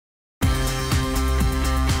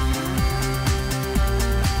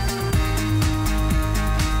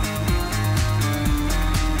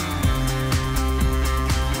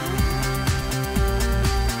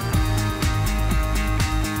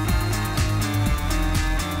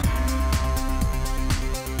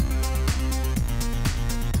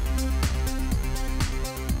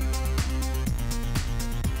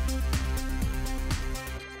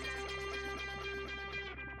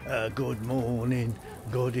Good morning,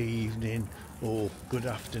 good evening, or good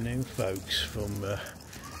afternoon, folks, from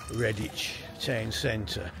Redditch town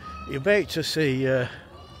centre. You're about to see a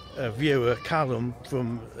viewer, Callum,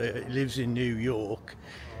 from lives in New York.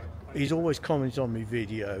 He's always commented on my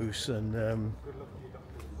videos, and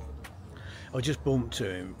I just bumped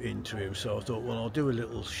into him, so I thought, well, I'll do a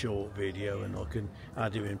little short video and I can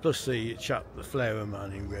add him in. Plus the chap, the flower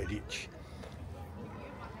man in Redditch.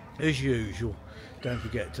 As usual, don't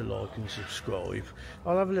forget to like and subscribe.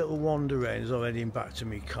 I'll have a little wander around as I'm heading back to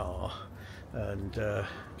my car and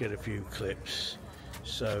get a few clips.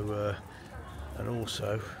 So, and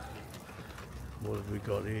also, what have we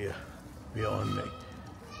got here behind me?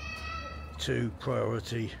 2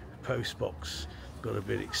 priority postbox. Got a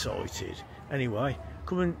bit excited. Anyway,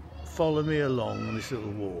 come and follow me along on this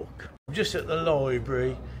little walk. I'm just at the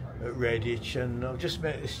library at Redditch, and I've just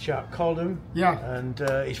met this chap, Colin. Yeah. And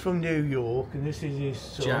he's from New York, and this is his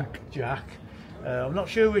son, Jack. I'm not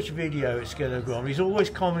sure which video it's going to go on. He's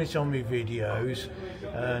always commenting on my videos,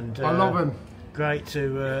 and I love him. Great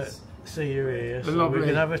to see you here. So we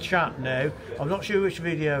can have a chat now. I'm not sure which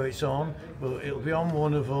video it's on, but it'll be on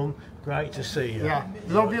one of them. Great to see you. Yeah.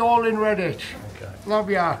 Love you all in Redditch. Okay.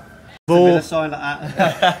 Love ya.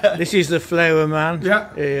 This is the flower man. Yeah.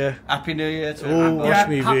 Here. Happy New Year to everyone. Yeah,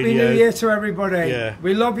 Happy New Year to everybody. Yeah.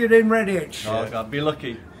 We love you in Redditch. Oh God, be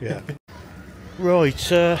lucky. Yeah. Right,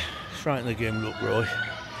 straighten the gimlet, right.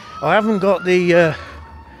 I haven't got the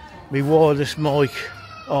my wireless mic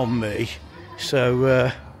on me,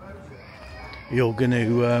 so you're going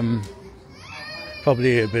to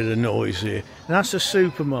probably hear a bit of noise here. And that's a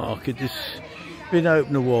supermarket. It's been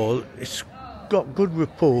open a while. It's got good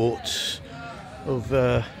reports of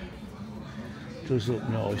does look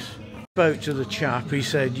nice. Spoke to the chap, he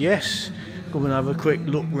said yes, come and have a quick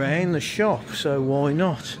look round the shop, so why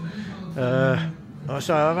not? So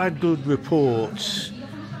I've had good reports.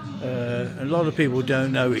 A lot of people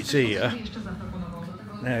don't know it's here.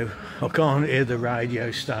 Now I can't hear the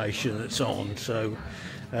radio station that's on, so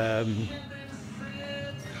let's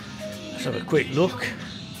have a quick look.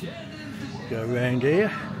 Go around here.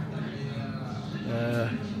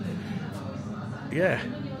 Yeah,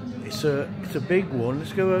 it's a big one.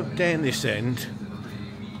 Let's go up down this end.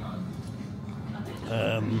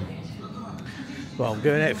 Well, I'm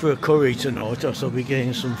going out for a curry tonight, so I'll be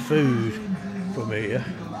getting some food from here.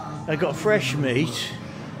 They got fresh meat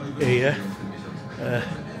here.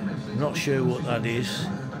 I'm not sure what that is.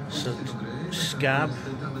 It's a scab,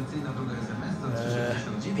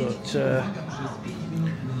 but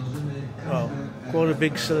well, quite a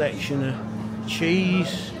big selection of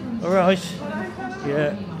cheese. All right.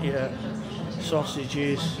 Yeah.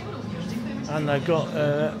 Sausages, and they've got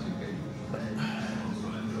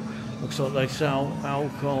looks like they sell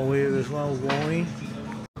alcohol here as well. Wine,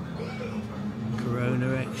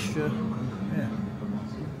 Corona Extra. Yeah.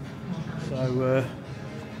 So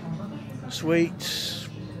sweets.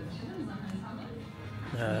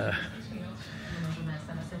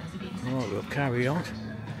 Right, we'll carry on.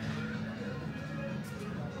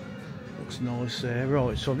 Looks nice there.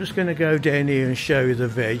 Right, so I'm just going to go down here and show you the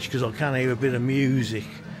veg, because I can hear a bit of music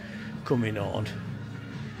coming on.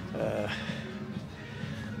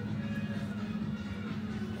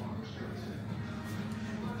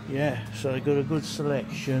 Yeah, so I've got a good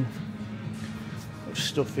selection of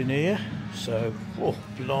stuff in here. So, oh,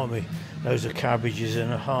 blimey, those are cabbages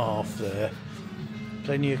and a half there.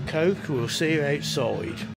 Plenty of Coke. We'll see you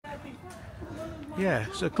outside. Yeah,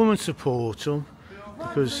 so come and support them,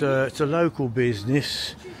 because it's a local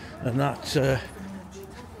business, and that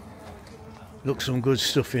looks some good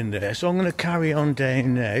stuff in there. So I'm going to carry on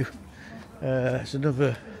down now. It's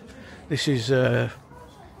another. This is I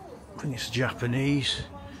think it's Japanese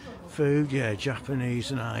food. Yeah,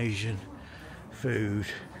 Japanese and Asian food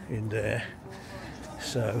in there.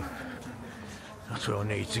 So that's where I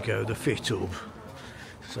need to go. The Fit Hub.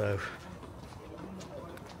 So.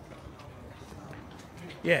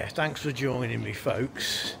 Yeah, thanks for joining me,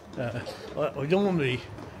 folks. I normally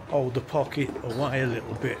hold the pocket away a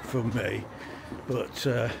little bit from me, but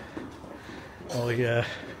I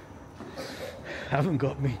haven't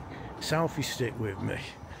got my selfie stick with me.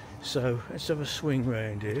 So let's have a swing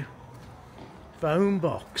round here. Phone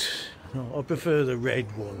box. I prefer the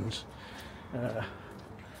red ones,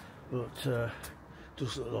 but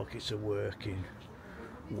does look like it's a working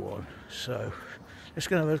one. So let's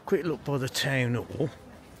go and have a quick look by the town hall.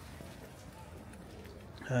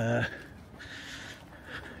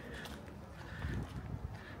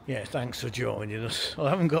 Yeah, thanks for joining us. I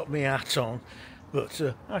haven't got my hat on, but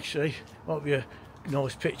actually might be a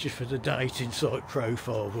nice picture for the dating site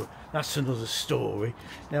profile, but that's another story.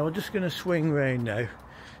 Now I'm just going to swing round now.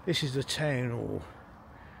 This is the town hall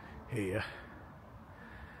here.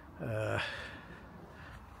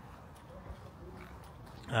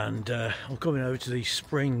 And I'm coming over to these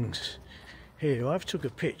springs here. I've took a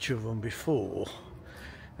picture of them before.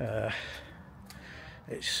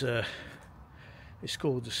 It's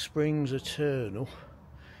called the Springs Eternal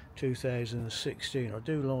 2016. I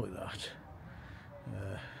do like that.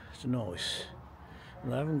 It's nice,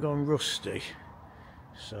 and they haven't gone rusty,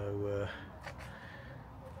 so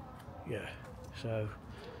yeah. So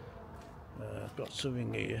I've got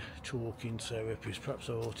something here, talking therapies. Perhaps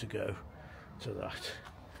I ought to go to that.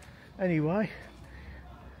 Anyway,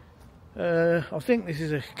 I think this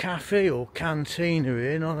is a cafe or cantina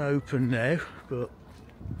here, not open now, but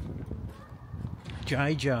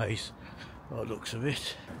JJ's by the looks of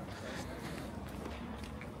it.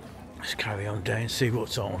 Let's carry on down and see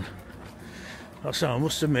what's on. So I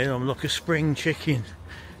must admit, I'm like a spring chicken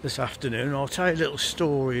this afternoon. I'll tell you a little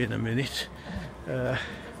story in a minute.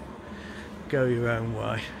 Go your own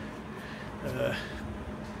way.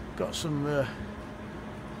 Got some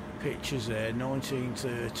pictures there,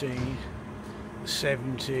 1913, the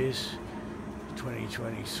 70s,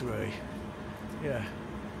 2023. Yeah,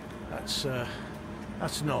 that's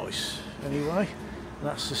nice. Anyway,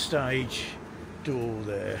 that's the stage door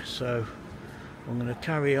there, so I'm going to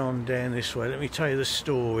carry on down this way. Let me tell you the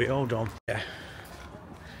story. Hold on.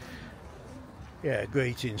 Yeah,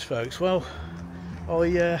 greetings folks. Well,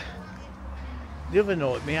 the other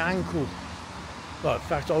night my ankle, well, in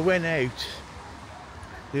fact I went out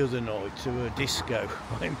the other night to a disco.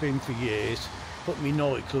 I haven't been for years. Put my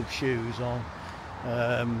nightclub shoes on.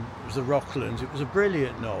 It was the Rocklands. It was a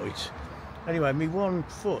brilliant night. Anyway, my one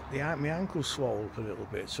foot, my ankle swelled up a little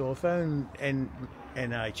bit, so I phoned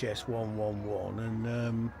NHS 111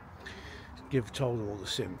 and told them all the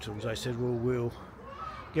symptoms. They said, well, we'll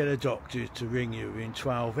get a doctor to ring you in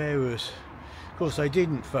 12 hours. Of course, they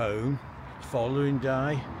didn't phone the following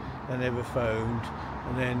day. They never phoned,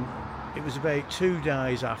 and then it was about 2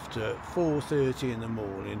 days after, 4:30 in the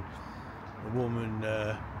morning, a woman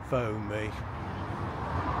phoned me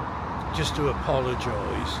just to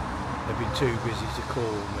apologise. They've been too busy to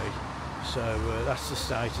call me, so that's the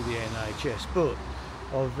state of the NHS. But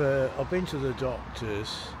I've been to the doctors,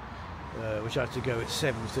 which I had to go at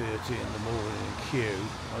 7:30 in the morning in queue.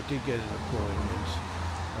 I did get an appointment,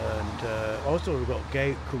 and I thought I got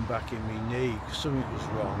gout come back in my knee because something was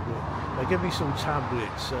wrong. But they gave me some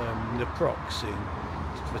tablets, naproxen,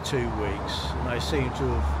 for 2 weeks, and they seem to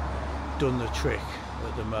have done the trick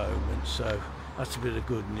at the moment. So that's a bit of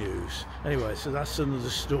good news. Anyway, so that's another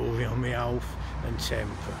story on my health and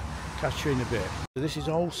temper. Catch you in a bit. This is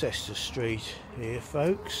Alcester Street here,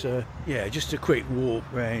 folks. Yeah, just a quick walk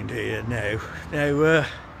round here now. Now,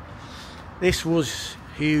 this was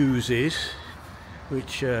Hughes's,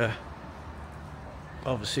 which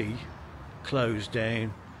obviously closed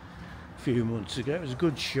down a few months ago. It was a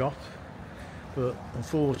good shop, but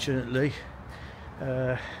unfortunately,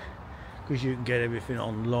 because you can get everything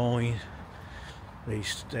online,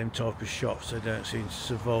 them type of shops, they don't seem to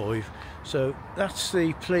survive. So that's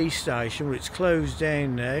the police station, but it's closed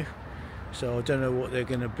down now, so I don't know what they're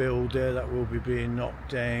going to build there. That will be being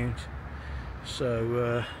knocked down,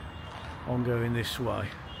 so I'm going this way.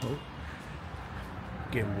 Oh,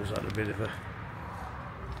 gimbal's had a bit of a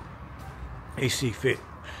hissy fit.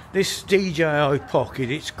 This DJI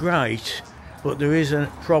Pocket, it's great, but there is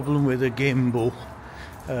a problem with the gimbal,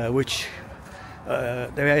 which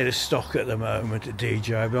they're out of stock at the moment at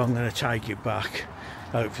DJI, but I'm going to take it back,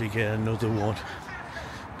 hopefully get another one,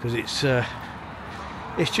 because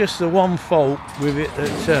it's just the one fault with it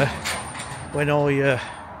that when I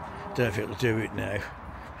don't know if it'll do it now.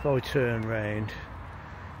 If I turn round,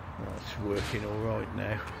 well, it's working all right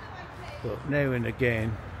now, but now and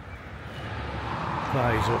again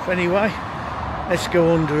plays up. Anyway, let's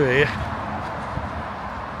go under here.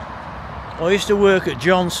 I used to work at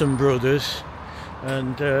Johnson Brothers,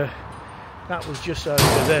 and that was just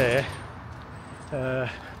over there,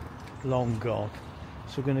 long gone.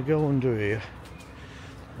 So we're going to go under here.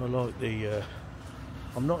 I like the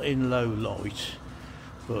I'm not in low light,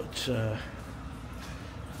 but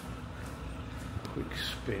quick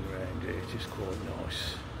spin round here, it is quite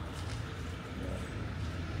nice.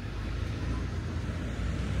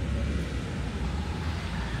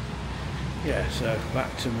 Yeah, so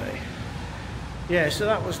back to me. Yeah, so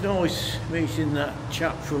that was nice meeting that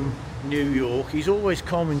chap from New York. He's always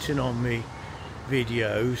commenting on me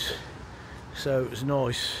videos, so it was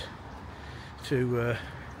nice to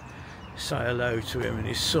say hello to him and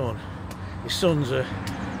his son. his son's a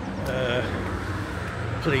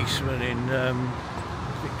policeman in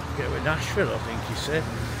Nashville, I think he said.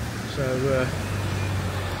 So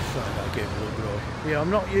I'll give him a look, right. Yeah, I'm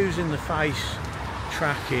not using the face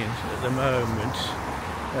tracking at the moment.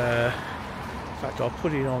 In fact, I'll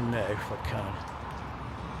put it on now if I can.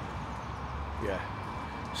 Yeah,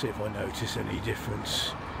 see if I notice any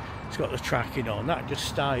difference. It's got the tracking on, that just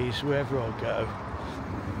stays wherever I go.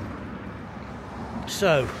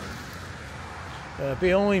 So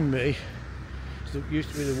behind me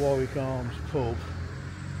used to be the Warwick Arms pub.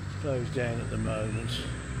 It's closed down at the moment.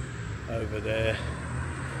 Over there,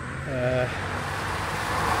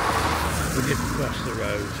 we did cross the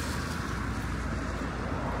road.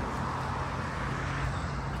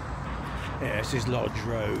 Yeah, this is Lodge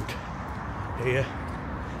Road here.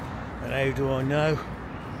 And how do I know?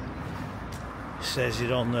 It says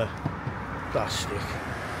it on the plastic.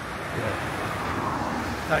 Yeah.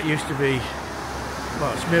 That used to be,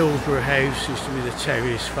 well, it's Millsborough House, used to be the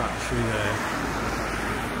Terrace factory there.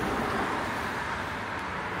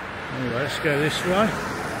 Anyway, let's go this way.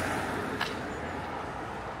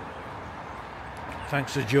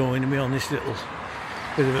 Thanks for joining me on this little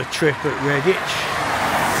bit of a trip at Redditch.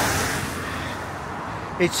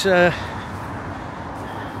 It's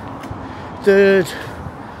 3rd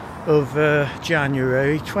of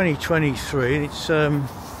January 2023 and it's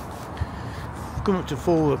come up to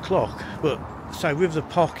 4 o'clock, but so with the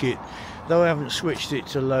pocket, though I haven't switched it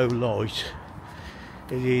to low light,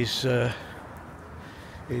 it is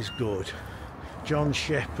good. John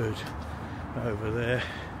Shepherd over there.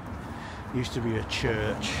 Used to be a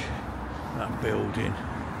church, that building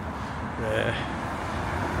there.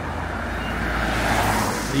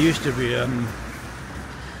 There used to be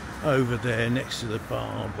over there next to the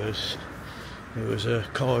barbers, there was a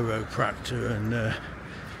chiropractor and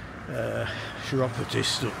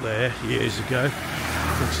chiropodist up there years ago.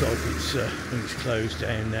 Looks like it's I think it's closed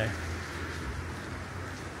down now.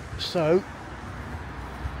 So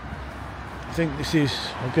I think this is,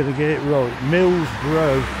 I'm going to get it right,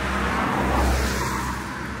 Millsborough.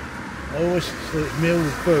 I always thought it's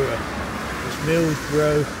Millsborough. It's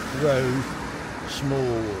Millsborough Road,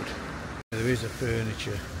 Smallwood. There is a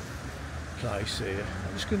furniture place here.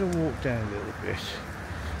 I'm just going to walk down a little bit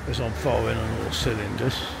as I'm firing on all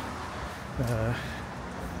cylinders.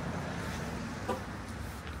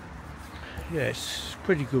 Yeah, it's a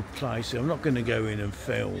pretty good place. I'm not going to go in and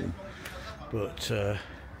film, but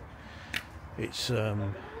it's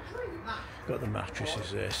got the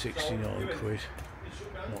mattresses there, 69 quid,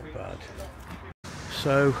 not bad.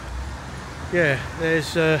 So yeah,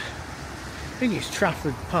 there's I think it's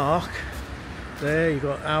Trafford Park there. You've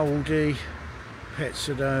got Aldi,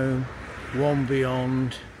 Petsadome, One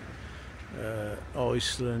Beyond,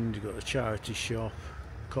 Iceland. You've got the charity shop,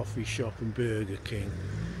 coffee shop and Burger King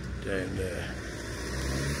down there,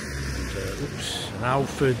 and oops, and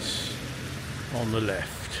Alfred's on the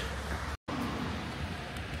left.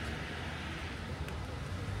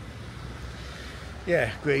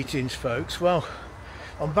 Yeah, greetings folks. Well,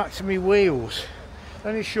 I'm back to my wheels.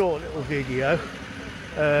 Only a short little video.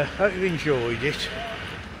 Hope you enjoyed it.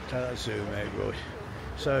 Take that zoom out right.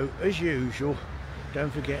 So as usual,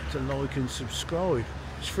 don't forget to like and subscribe.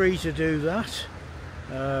 It's free to do that.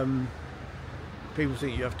 People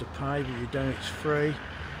think you have to pay, but you don't, it's free.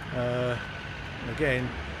 Again,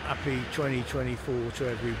 happy 2024 to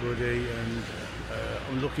everybody, and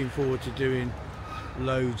I'm looking forward to doing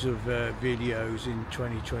loads of videos in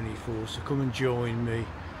 2024, so come and join me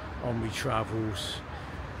on my travels.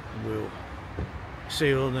 We'll see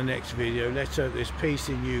you on the next video. Let's hope there's peace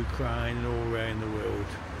in Ukraine and all around the world.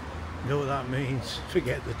 You know what that means?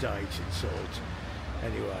 Forget the date inside.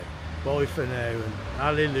 Anyway, bye for now, and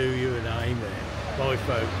hallelujah and amen. Bye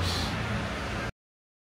folks.